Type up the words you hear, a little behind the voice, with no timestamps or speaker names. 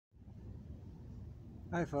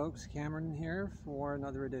Hi folks, Cameron here for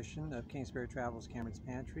another edition of Kingspirit Travels Cameron's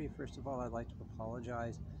Pantry. First of all, I'd like to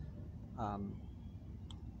apologize. Um,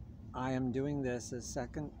 I am doing this a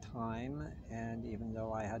second time, and even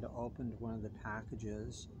though I had opened one of the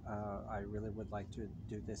packages, I really would like to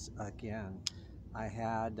do this again. I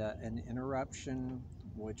had an interruption,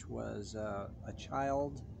 which was a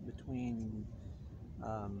child between,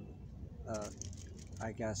 um, uh,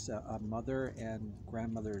 I guess, a mother and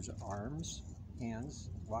grandmother's hands,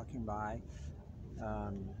 walking by.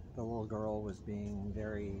 The little girl was being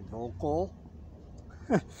very vocal,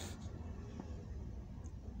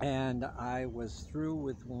 and I was through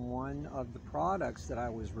with one of the products that I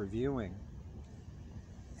was reviewing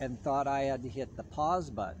and thought I had to hit the pause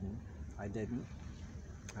button. I didn't.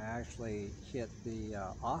 I actually hit the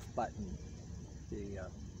off button, the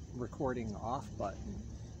recording off button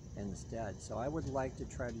instead. So I would like to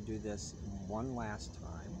try to do this one last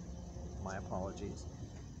time. My apologies.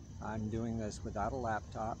 I'm doing this without a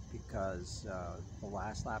laptop because the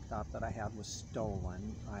last laptop that I had was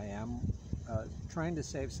stolen. I am trying to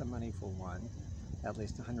save some money for one, at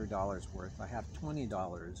least $100 worth. I have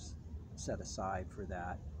 $20 set aside for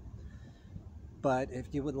that. But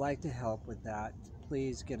if you would like to help with that,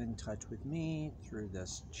 please get in touch with me through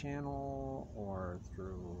this channel or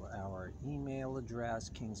through our email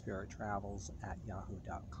address,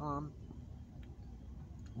 kingspirittravels@yahoo.com.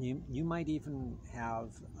 You might even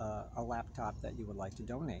have a laptop that you would like to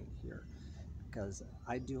donate here, because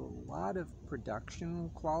I do a lot of production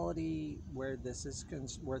quality where this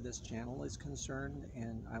channel is concerned,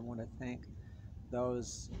 and I want to thank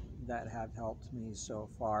those that have helped me so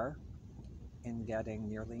far in getting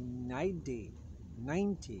nearly 90,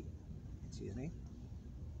 excuse me,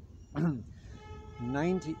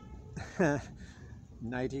 90,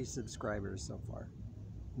 90 subscribers so far,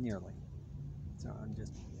 nearly. So I'm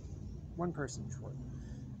just one person short.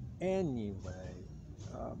 Anyway,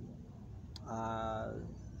 um, uh,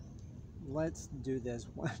 let's do this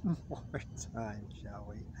one more time, shall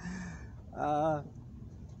we?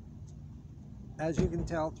 As you can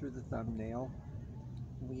tell through the thumbnail,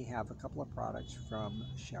 we have a couple of products from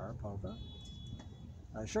Sugarpova,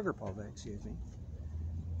 excuse me,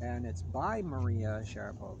 and it's by Maria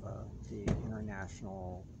Sharapova, the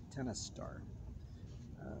international tennis star.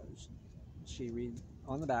 She reads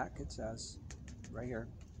on the back, it says right here,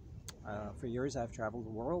 for years I've traveled the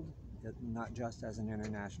world, not just as an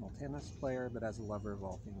international tennis player, but as a lover of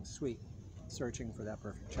all things sweet, searching for that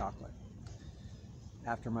perfect chocolate.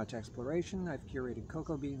 After much exploration, I've curated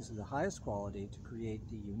cocoa beans of the highest quality to create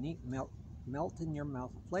the unique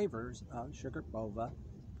melt-in-your-mouth flavors of Sugarpova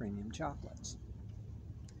premium chocolates.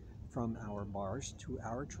 From our bars to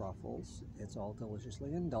our truffles, it's all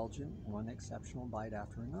deliciously indulgent, one exceptional bite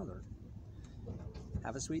after another.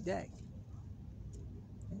 Have a sweet day.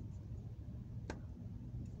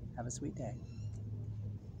 Have a sweet day.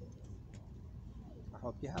 I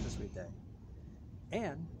hope you have a sweet day.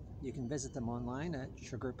 And you can visit them online at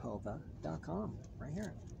sugarpova.com. Right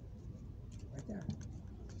here. Right there.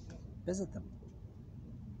 Visit them.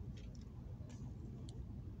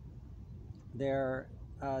 They're,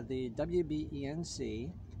 the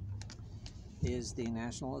WBENC is the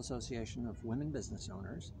National Association of Women Business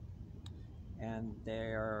Owners, and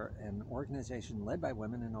they're an organization led by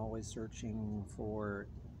women and always searching for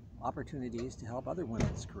opportunities to help other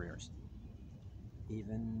women's careers,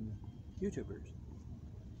 even YouTubers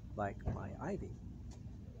like my Ivy,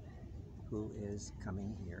 who is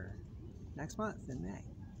coming here next month in May.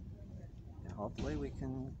 And hopefully we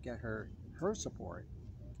can get her support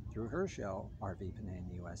through her show, RV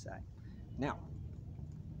Penang USA. Now,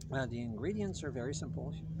 the ingredients are very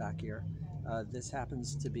simple back here. This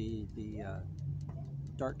happens to be the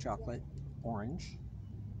dark chocolate orange.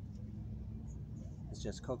 It's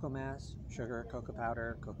just cocoa mass, sugar, cocoa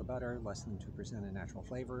powder, cocoa butter, less than 2% in natural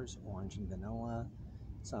flavors, orange and vanilla,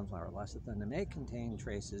 sunflower lecithin. It may contain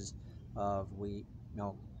traces of wheat,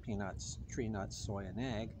 milk, peanuts, tree nuts, soy, and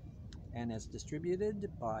egg, and is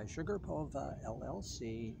distributed by Sugarpova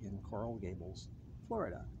LLC in Coral Gables,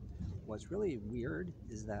 Florida. What's really weird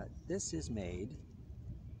is that this is made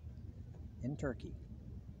in Turkey.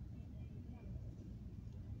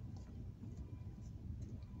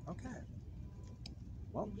 Okay.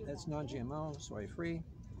 Well, it's non-GMO, soy-free.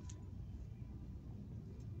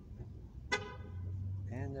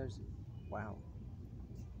 And there's, wow,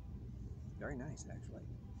 very nice actually.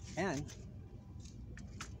 And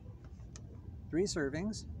 3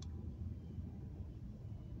 servings,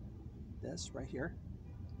 this right here,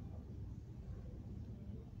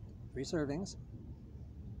 3 servings,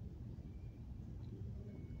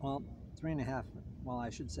 well, 3.5, well, I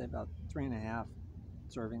should say about 3.5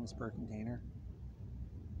 servings per container.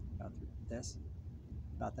 About this,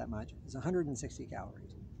 about that much. It's 160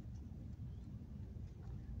 calories.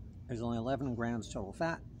 There's only 11 grams total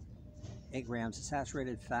fat, 8 grams of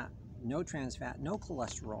saturated fat, no trans fat, no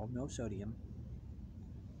cholesterol, no sodium,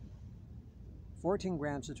 14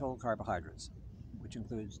 grams of total carbohydrates, which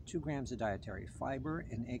includes 2 grams of dietary fiber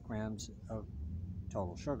and 8 grams of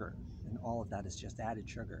total sugar. And all of that is just added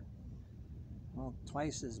sugar. Well,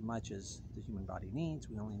 twice as much as the human body needs.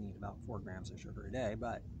 We only need about 4 grams of sugar a day,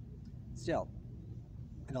 but still,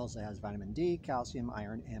 it also has vitamin D, calcium,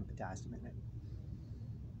 iron, and potassium in it.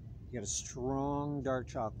 You get a strong dark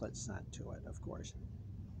chocolate scent to it, of course.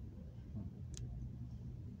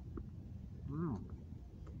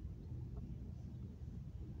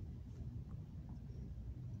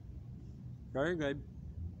 Very good.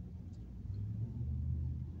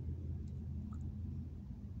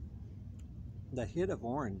 The hit of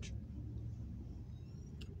orange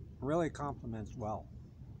really complements well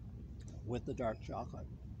with the dark chocolate.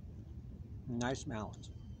 Nice balance.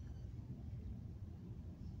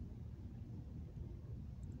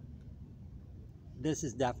 This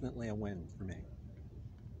is definitely a win for me.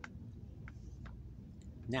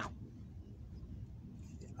 Now,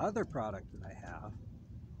 the other product that I have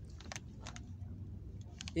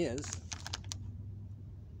is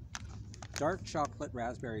dark chocolate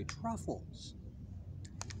raspberry truffles.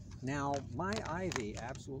 Now, my Ivy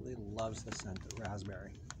absolutely loves the scent of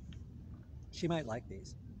raspberry. She might like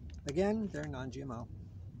these. Again, they're non-GMO.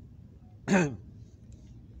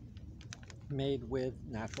 Made with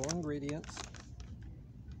natural ingredients.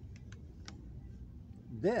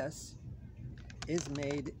 This is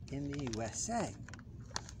made in the USA.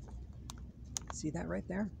 See that right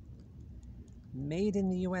there? Made in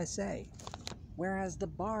the USA. Whereas the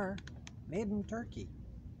bar, made in Turkey.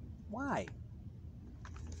 Why?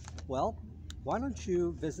 Well, why don't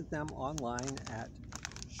you visit them online at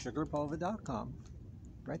sugarpova.com,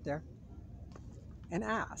 right there, and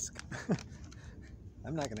ask.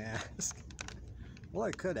 I'm not going to ask. Well,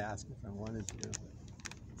 I could ask if I wanted to, but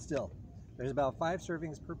still. There's about 5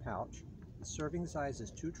 servings per pouch. The serving size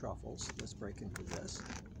is 2 truffles. Let's break into this.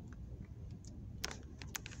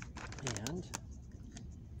 And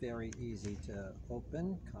very easy to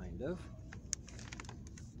open, kind of.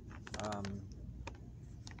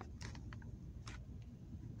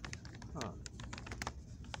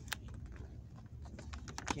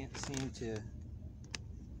 Can't seem to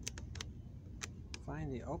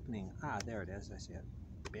find the opening. Ah, there it is. I see it.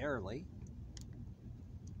 Barely.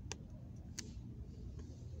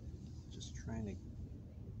 Just trying to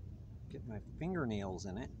get my fingernails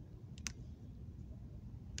in it.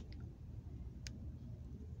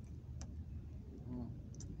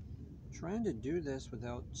 Trying to do this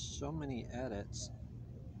without so many edits.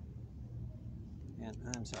 And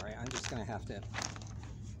I'm sorry, I'm just going to have to,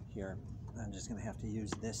 here, I'm just going to have to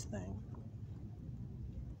use this thing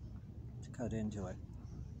to cut into it.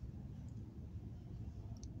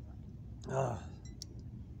 Ugh.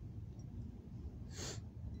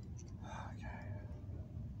 Okay.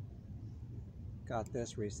 Got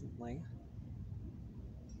this recently.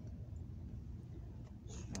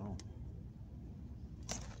 So.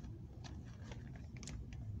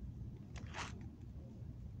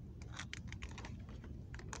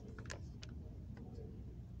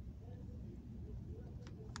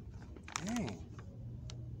 Dang.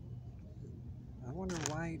 I wonder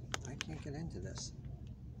why I can't get into this.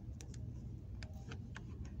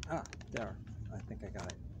 Ah, there. I think I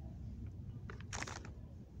got it.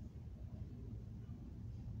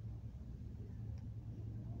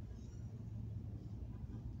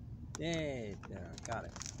 Yay, there, got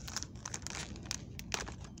it.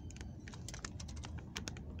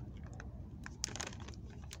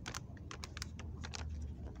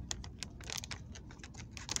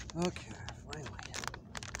 Okay, finally.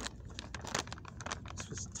 This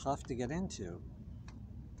was tough to get into.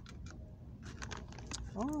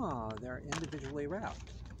 Oh, they're individually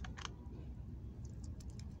wrapped.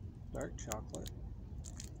 Dark chocolate.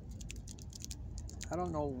 I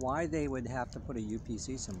don't know why they would have to put a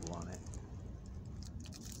UPC symbol on it.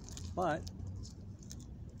 But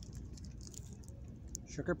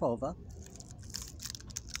Sugarpova.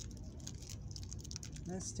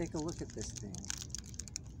 Let's take a look at this thing.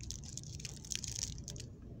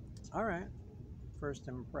 All right, first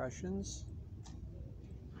impressions.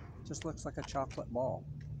 Just looks like a chocolate ball.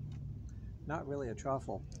 Not really a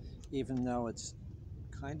truffle, even though it's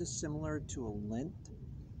kind of similar to a lint.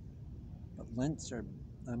 But lints are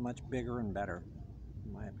much bigger and better,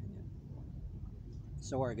 in my opinion.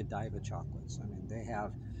 So are Godiva chocolates. I mean, they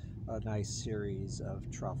have a nice series of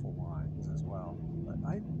truffle wines as well. But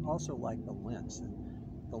I also like the Lints, and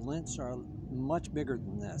the Lints are much bigger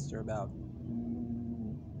than this. They're about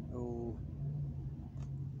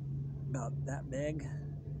about that big,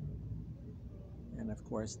 and of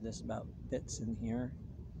course this about fits in here.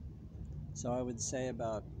 So I would say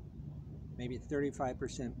about maybe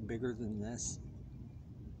 35% bigger than this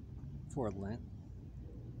for a Lint.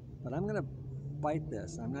 But I'm gonna bite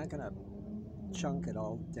this. I'm not gonna chunk it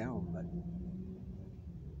all down, but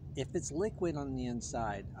if it's liquid on the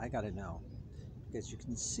inside, I gotta know, because you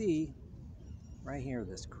can see right here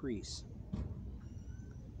this crease.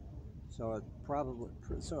 So it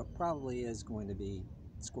probably is going to be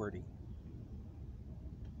squirty.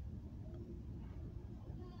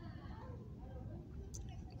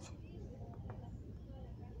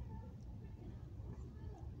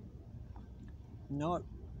 No,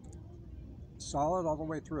 solid all the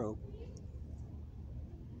way through.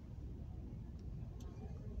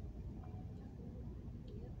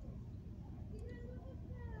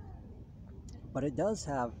 But it does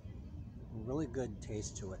have a really good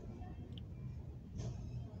taste to it.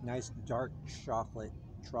 Nice dark chocolate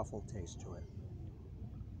truffle taste to it.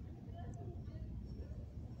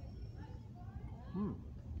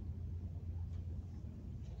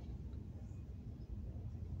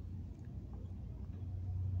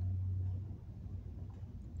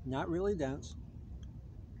 Not really dense,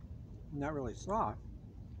 not really soft,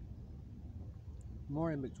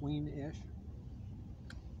 more in between-ish.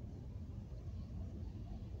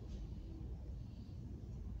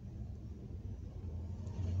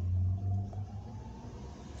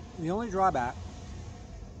 The only drawback,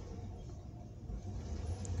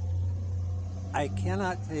 I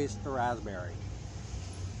cannot taste the raspberry.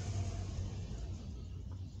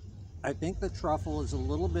 I think the truffle is a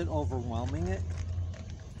little bit overwhelming it.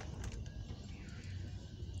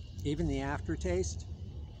 Even the aftertaste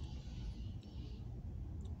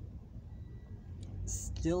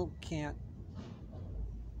still can't.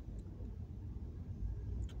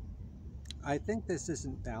 I think this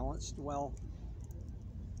isn't balanced well.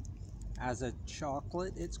 As a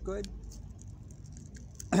chocolate, it's good.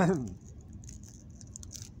 But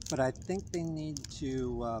I think they need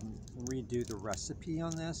to redo the recipe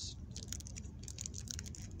on this.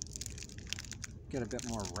 Get a bit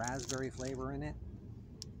more raspberry flavor in it.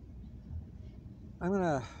 I'm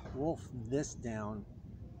gonna wolf this down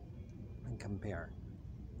and compare.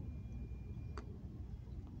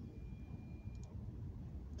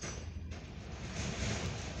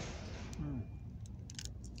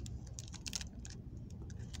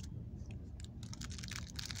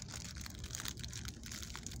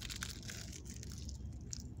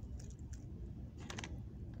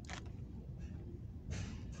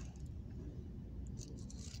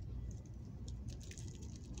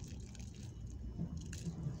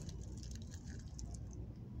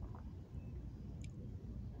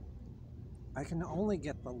 I can only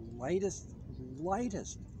get the lightest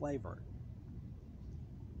flavor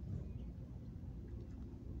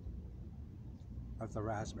of the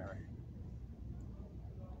raspberry.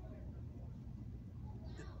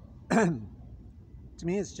 To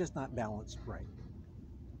me, it's just not balanced right.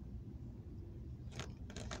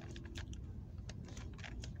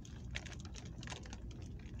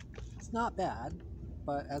 It's not bad,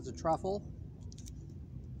 but as a truffle,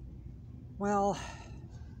 well,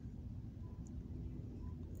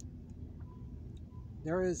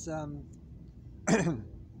 there is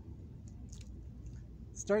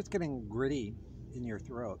starts getting gritty in your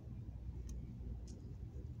throat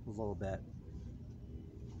a little bit,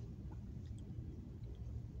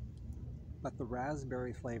 but the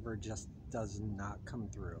raspberry flavor just does not come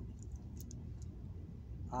through.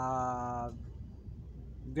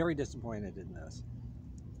 Very disappointed in this.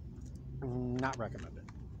 Not recommended.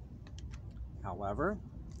 However,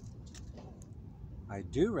 I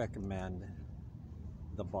do recommend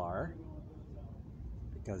the bar,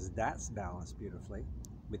 because that's balanced beautifully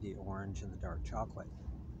with the orange and the dark chocolate.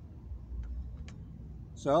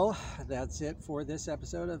 So that's it for this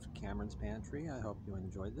episode of Cameron's Pantry. I hope you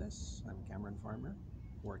enjoyed this. I'm Cameron Farmer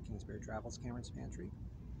for Kingspirit Travels Cameron's Pantry.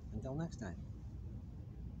 Until next time.